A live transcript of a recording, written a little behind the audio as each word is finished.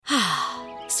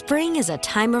Spring is a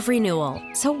time of renewal,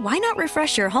 so why not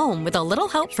refresh your home with a little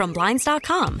help from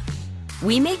Blinds.com?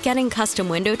 We make getting custom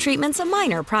window treatments a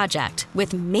minor project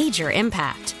with major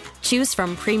impact. Choose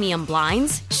from premium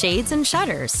blinds, shades, and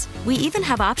shutters. We even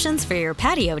have options for your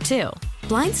patio, too.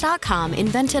 Blinds.com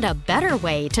invented a better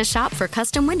way to shop for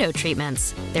custom window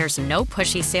treatments. There's no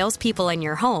pushy salespeople in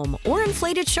your home or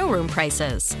inflated showroom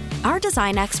prices. Our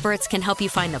design experts can help you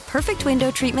find the perfect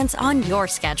window treatments on your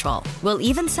schedule. We'll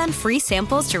even send free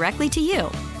samples directly to you.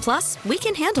 Plus, we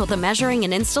can handle the measuring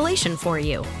and installation for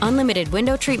you. Unlimited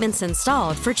window treatments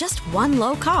installed for just one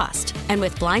low cost. And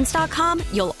with Blinds.com,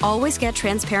 you'll always get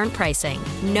transparent pricing.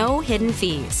 No hidden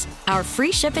fees. Our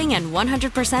free shipping and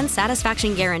 100%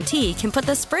 satisfaction guarantee can put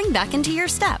the spring back into your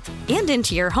step and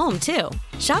into your home, too.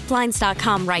 Shop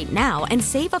Blinds.com right now and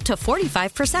save up to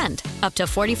 45%. Up to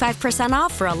 45%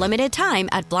 off for a limited time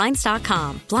at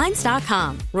Blinds.com.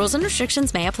 Blinds.com. Rules and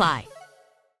restrictions may apply.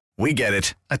 We get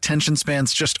it. Attention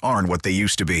spans just aren't what they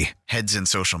used to be. Heads in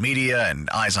social media and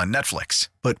eyes on Netflix.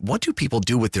 But what do people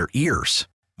do with their ears?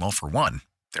 Well, for one,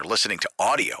 they're listening to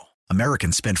audio.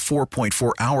 Americans spend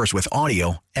 4.4 hours with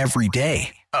audio every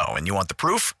day. Oh, and you want the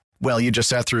proof? Well, you just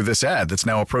sat through this ad that's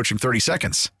now approaching 30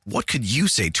 seconds. What could you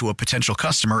say to a potential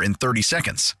customer in 30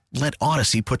 seconds? Let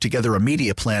Odyssey put together a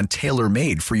media plan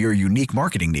tailor-made for your unique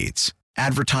marketing needs.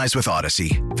 Advertise with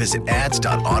Odyssey. Visit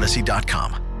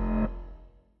ads.odyssey.com.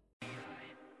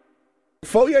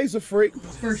 Foyer's a freak.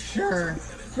 For sure.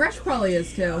 Gresh probably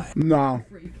is too. No.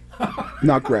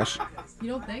 Not Gresh. You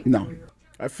don't think? No.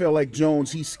 I feel like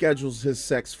Jones, he schedules his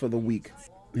sex for the week.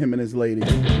 Him and his lady.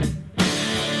 The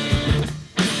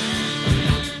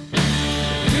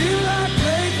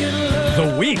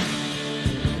week.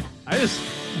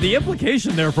 The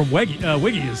implication there from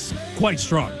Wiggy is quite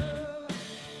strong.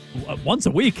 Once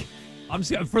a week.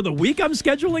 For the week I'm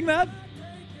scheduling that?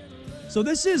 So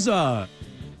this is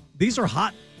these are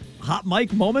hot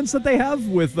mic moments that they have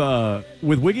with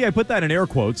Wiggy. I put that in air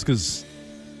quotes because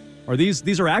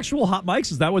these are actual hot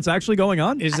mics? Is that what's actually going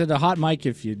on? Is it a hot mic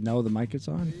if you know the mic it's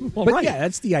on? Well, but right. Yeah,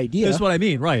 that's the idea. That's what I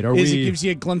mean, right? It gives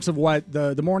you a glimpse of what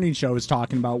the morning show is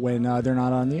talking about when they're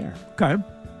not on the air. Okay.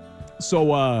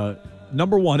 So,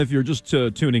 number one, if you're just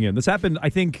tuning in, this happened, I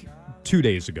think, 2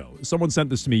 days ago. Someone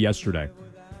sent this to me yesterday.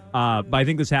 But I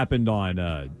think this happened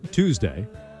on Tuesday.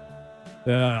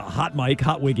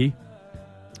 Hot Wiggy,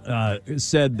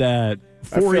 said that...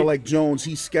 I feel like Jones,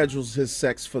 he schedules his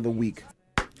sex for the week.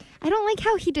 I don't like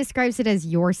how he describes it as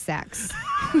your sex.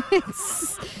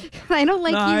 I don't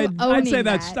like you owning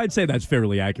that. I'd say that's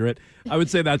fairly accurate. I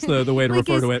would say that's the way to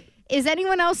refer to it. Is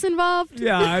anyone else involved?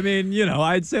 Yeah, I mean,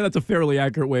 I'd say that's a fairly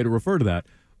accurate way to refer to that.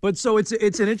 But so it's an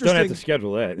interesting. Don't have to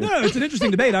schedule that. No, it's an interesting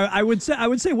debate. I would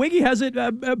say Wiggy has it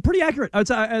pretty accurate.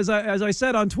 As I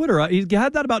said on Twitter, he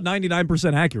had that about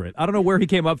 99% accurate. I don't know where he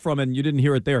came up from, and you didn't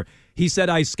hear it there. He said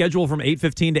I schedule from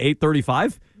 8:15 to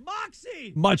 8:35.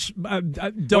 Moxie! Much.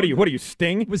 What are you,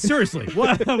 Sting? Seriously,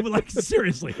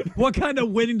 seriously, what kind of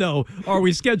window are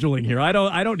we scheduling here? I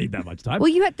don't need that much time. Well,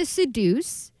 you have to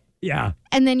seduce. Yeah.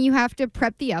 And then you have to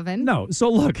prep the oven. No, so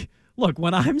look,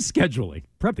 when I'm scheduling,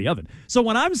 prep the oven. So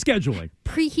when I'm scheduling,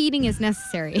 preheating is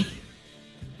necessary.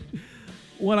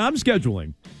 When I'm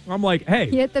scheduling, I'm like, hey,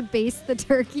 you have to baste the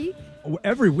turkey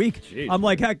every week. Jeez. I'm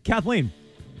like, hey, Kathleen,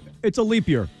 it's a leap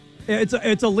year. It's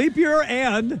a leap year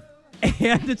and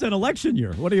it's an election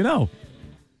year. What do you know?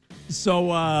 So,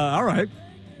 all right.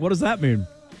 What does that mean?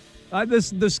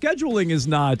 The scheduling is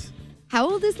not... How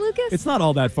old is Lucas? It's not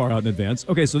all that far out in advance.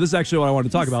 Okay, so this is actually what I want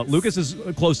to talk about. Lucas is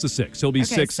close to 6. He'll be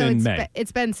 6 in May.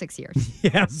 It's been 6 years.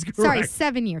 Yes, correct. Sorry,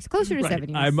 7 years. Closer to 7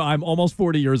 years. I'm almost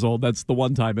 40 years old. That's the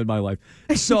one time in my life.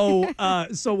 So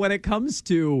so when it comes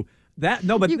to that,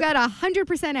 no, but you got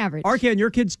 100% average. Arcan, your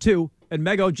kid's 2, and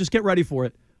Mego, just get ready for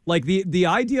it. Like the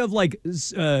idea of like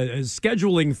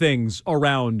scheduling things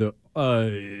around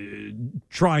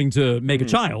trying to make a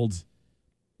child.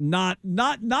 Not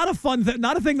a fun thing.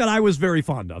 Not a thing that I was very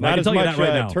fond of. Not I can as tell much you that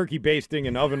right now. turkey basting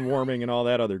and oven warming and all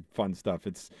that other fun stuff.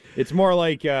 It's more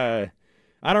like I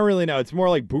don't really know. It's more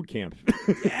like boot camp.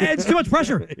 It's too much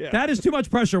pressure. Yeah. That is too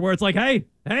much pressure. Where it's like, hey,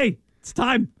 it's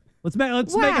time. Let's make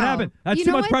it happen. That's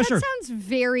too much pressure. That sounds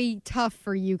very tough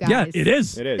for you guys. Yeah, it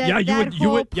is. It is. That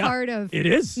whole part of it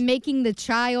is making the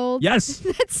child. Yes.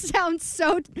 That sounds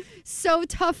so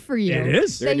tough for you. It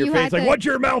is. They're in your face like, what's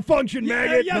your malfunction,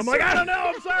 maggot? Yes, I'm like, I don't know.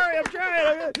 I'm sorry. I'm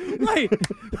trying. Right.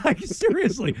 Like,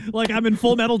 seriously. Like, I'm in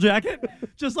Full Metal Jacket.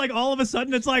 Just like all of a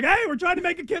sudden, it's like, hey, we're trying to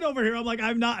make a kid over here. I'm like,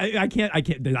 I'm not. I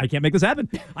can't make this happen.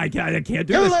 I can't do this.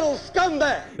 You little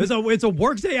scumbag. It's a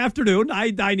workday afternoon. I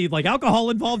need like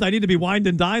alcohol involved. I need to be wined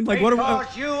and dined? Like, what?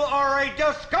 Because you are a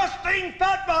disgusting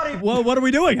fat body. Well, what are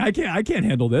we doing? I can't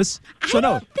handle this.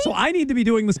 So I need to be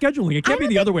doing the scheduling. It can't be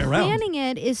the other way around. Planning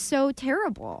it is so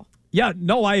terrible. Yeah,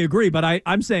 no, I agree, but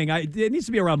I'm saying it needs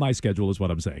to be around my schedule is what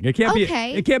I'm saying. It can't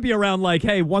Okay. be. It can't be around like,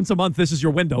 hey, once a month, this is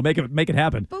your window. Make it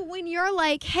happen. But when you're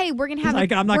like, hey, we're gonna have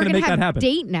I'm not gonna make that happen.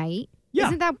 Date night. Yeah.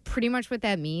 Isn't that pretty much what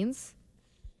that means?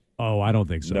 Oh, I don't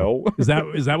think so. No. Is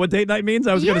that what date night means?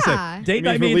 I was gonna say date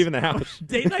night means we're leaving the house.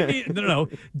 Date night means no.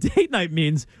 Date night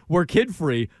means we're kid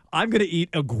free. I'm gonna eat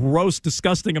a gross,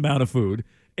 disgusting amount of food.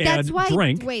 And That's why.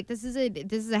 drink. Wait, this is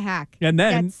a hack. And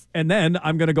then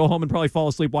I'm gonna go home and probably fall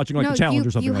asleep watching the challenge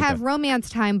or something you like have that. romance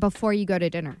time before you go to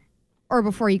dinner, or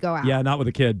before you go out. Yeah, not with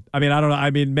a kid. I mean, I don't know.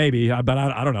 I mean, maybe, but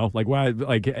I don't know. Like, why?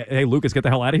 Like, hey, Lucas, get the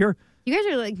hell out of here. You guys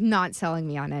are like not selling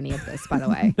me on any of this, by the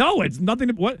way. No, it's nothing.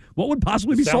 What would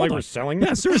possibly be Sound sold? like on? we're selling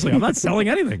Yeah, it? seriously, I'm not selling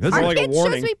anything. This Our is Our like a kid shows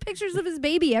warning. me pictures of his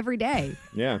baby every day,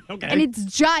 Yeah. okay. and it's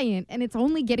giant, and it's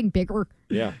only getting bigger.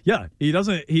 Yeah. Yeah, he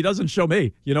doesn't show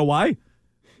me. You know why?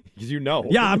 Because you know.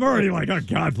 Yeah, I'm already like, oh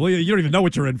God, please, you don't even know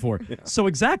what you're in for. Yeah. So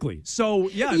exactly. So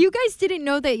yeah, You guys didn't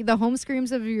know that the home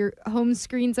screens of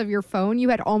your phone, you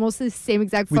had almost the same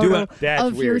exact We do photo have- That's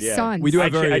of your weird, yeah. sons. We do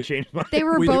have I changed mine. They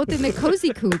were we do- both in the cozy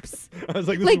coops. I was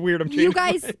like, this is weird. I'm changing You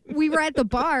guys, we were at the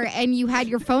bar and you had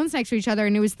your phones next to each other,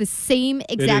 and it was the same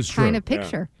exact is true. kind of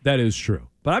picture. that is true.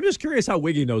 But I'm just curious how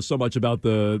Wiggy knows so much about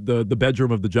the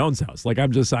bedroom of the Jones house. Like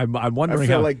I'm wondering I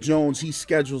feel how like Jones, he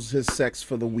schedules his sex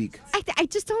for the week. I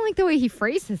just don't like the way he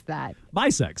phrases that. my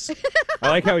sex. I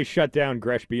like how he shut down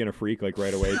Gresh being a freak like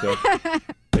right away. Too.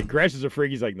 Like Gresh is a freak.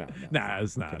 He's like, no. Nah,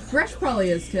 it's not. Gresh probably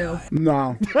is too.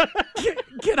 No.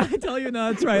 Can I tell you?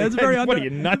 No, that's right. That's very What are you,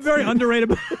 nuts? very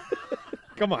underrated.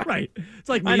 Come on. Right. It's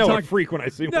like me I know a talking. freak when I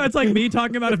see one. No, it's like me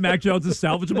talking about if Mac Jones is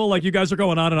salvageable. Like you guys are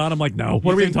going on and on. I'm like, no.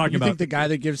 What are we even talking You about? think the guy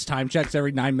that gives time checks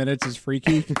every 9 minutes is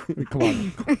freaky? Come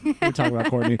on. We're talking about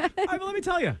Courtney. All right, but let me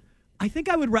tell you. I think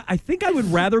I would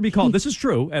rather be called. This is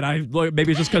true, and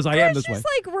maybe it's just because I am this way. It's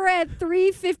like we're at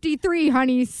 3:53,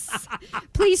 honey.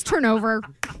 Please turn over.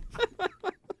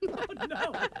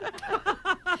 No.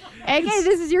 Okay,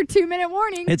 this is your 2-minute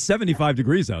warning. It's 75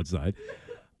 degrees outside.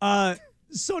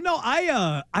 So no,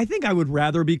 I think I would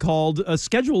rather be called a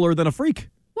scheduler than a freak.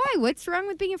 Why? What's wrong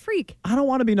with being a freak? I don't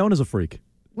want to be known as a freak.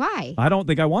 Why? I don't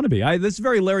think I want to be. This is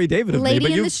very Larry David of me. Lady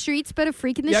But in the streets, but a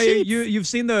freak in the yeah, sheets. you've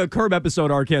seen the Curb episode,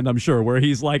 Arkand, I'm sure, where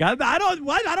he's like, I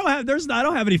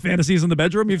don't have any fantasies in the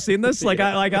bedroom. You've seen this, I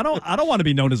don't want to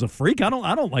be known as a freak. I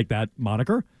don't like that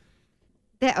moniker.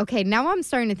 Okay, now I'm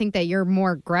starting to think that you're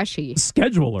more Greshy.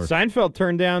 Scheduler Seinfeld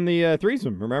turned down the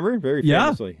threesome, remember? Very Yeah,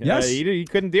 famously. yes. He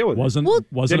couldn't deal with it. wasn't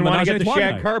Didn't a want menage to a get the trois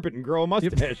shag night. carpet and grow a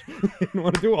mustache. Didn't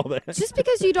want to do all that. Just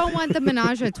because you don't want the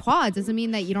menage a trois doesn't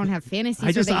mean that you don't have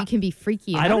fantasies or that you can be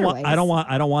freaky in I don't other want. ways. I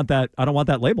don't want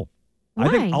that label. I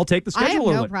think Why? I'll take the scheduler. I have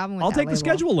no la- problem with I'll that take the label.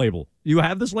 schedule label. You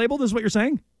have this label. This is what you're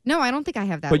saying. No, I don't think I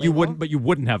have that But you label.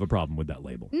 wouldn't have a problem with that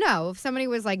label. No, if somebody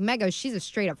was like, Mego, she's a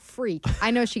straight up freak. I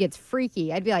know she gets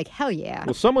freaky. I'd be like, hell yeah.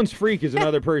 Well, someone's freak is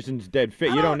another person's dead fit.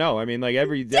 You don't know. I mean, like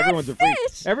everyone's a freak.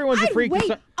 fish? Everyone's a freak. Wait,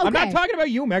 I'm not okay. talking about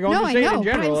you, Meg. I'm No, just I saying know, in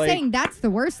general. but I'm like, saying that's the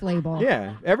worst label.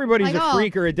 yeah, everybody's Like, a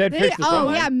freak or a dead fish to oh,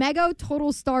 someone. yeah, Mego,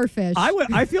 total starfish.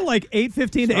 I feel like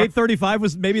 8:15 to 8:35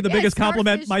 was maybe the Yeah, biggest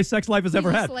compliment starfish. my sex life has You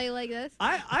ever just had. lay like this.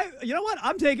 You know what?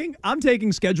 I'm taking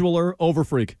scheduler over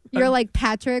freak. You're like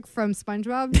Patrick from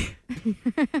SpongeBob.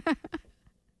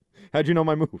 How'd you know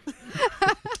my move?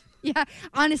 Yeah,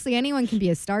 honestly, anyone can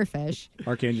be a starfish.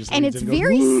 Arcane just And leans it's in and goes,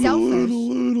 very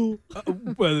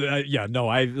selfish. Well, yeah, no,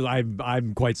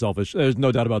 I'm quite selfish. There's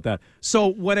no doubt about that. So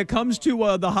when it comes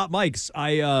to the hot mics,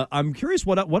 I'm curious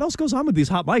what else goes on with these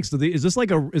hot mics. Is this a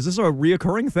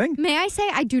reoccurring thing? May I say,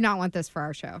 I do not want this for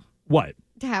our show, What?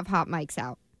 to have hot mics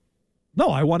out. No,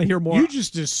 I want to hear more. You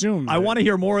just assume. I want to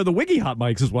hear more of the Wiggy hot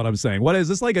mics. Is what I'm saying. What is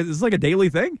this like? Is this like a daily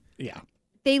thing? Yeah.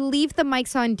 They leave the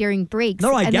mics on during breaks,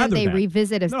 No, I and then gather they that.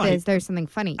 revisit if No, I- there's something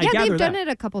funny. I Yeah, gather they've done that.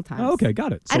 it a couple times. Oh, okay,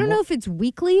 got it. I don't know if it's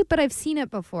weekly, but I've seen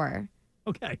it before.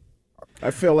 Okay,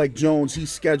 I feel like Jones, he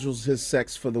schedules his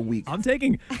sex for the week. I'm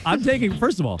taking.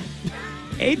 First of all,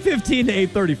 8:15 to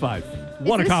 8:35.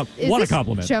 What a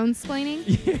compliment.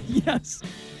 Jones-splaining? Yes,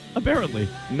 apparently.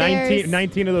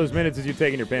 19 of those minutes is you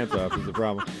taking your pants off is the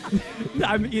problem.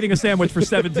 I'm eating a sandwich for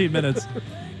 17 minutes.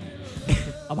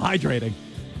 I'm hydrating.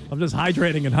 I'm just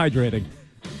hydrating and hydrating.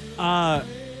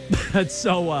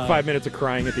 So 5 minutes of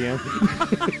crying at the end.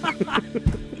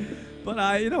 but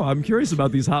I'm curious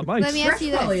about these hot mics. Let me ask Gresh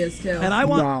you probably this. is too. And I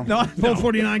want No.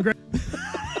 1249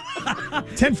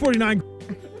 1049.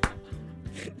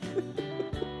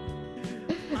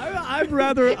 I'd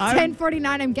rather 10:49,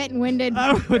 I'm getting winded.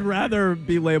 I would rather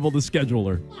be labeled a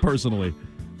scheduler personally.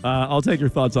 I'll take your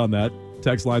thoughts on that.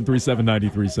 Text line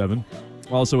 37937.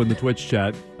 Also in the Twitch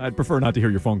chat. I'd prefer not to hear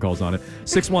your phone calls on it.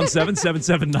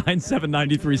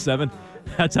 617-779-7937.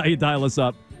 That's how you dial us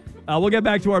up. We'll get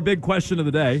back to our big question of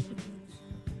the day.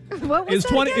 What was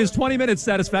Is 20 minutes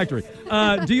satisfactory?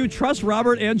 Do you trust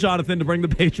Robert and Jonathan to bring the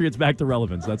Patriots back to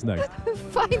relevance? That's next.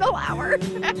 Final hour.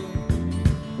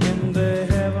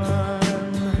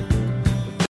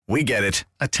 We get it.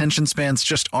 Attention spans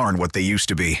just aren't what they used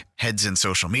to be. Heads in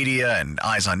social media and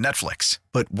eyes on Netflix.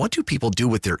 But what do people do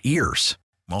with their ears?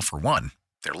 Well, for one,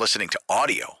 they're listening to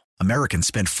audio. Americans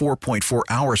spend 4.4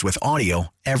 hours with audio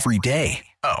every day.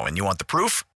 Oh, and you want the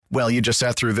proof? Well, you just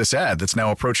sat through this ad that's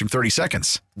now approaching 30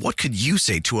 seconds. What could you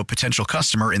say to a potential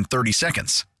customer in 30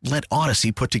 seconds? Let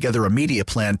Odyssey put together a media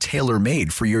plan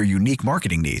tailor-made for your unique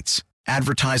marketing needs.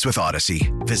 Advertise with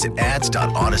Odyssey. Visit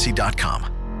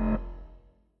ads.odyssey.com.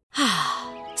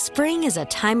 Spring is a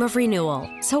time of renewal,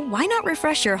 so why not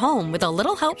refresh your home with a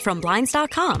little help from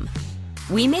Blinds.com?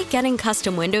 We make getting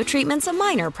custom window treatments a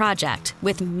minor project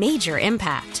with major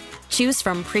impact. Choose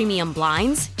from premium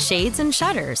blinds, shades, and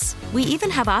shutters. We even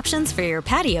have options for your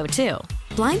patio, too.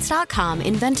 Blinds.com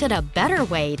invented a better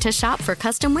way to shop for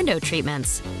custom window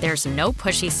treatments. There's no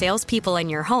pushy salespeople in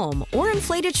your home or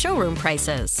inflated showroom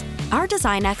prices. Our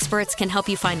design experts can help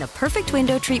you find the perfect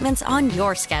window treatments on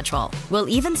your schedule. We'll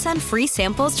even send free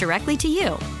samples directly to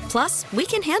you. Plus, we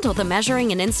can handle the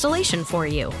measuring and installation for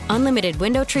you. Unlimited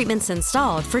window treatments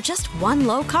installed for just one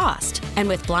low cost. And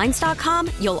with Blinds.com,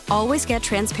 you'll always get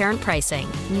transparent pricing.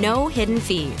 No hidden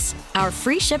fees. Our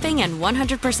free shipping and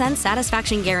 100%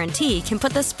 satisfaction guarantee can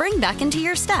put the spring back into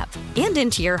your step and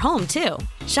into your home, too.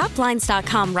 Shop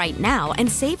Blinds.com right now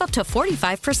and save up to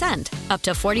 45%. Up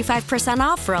to 45%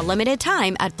 off for a limited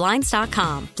time at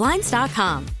Blinds.com.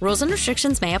 Blinds.com. Rules and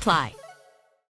restrictions may apply.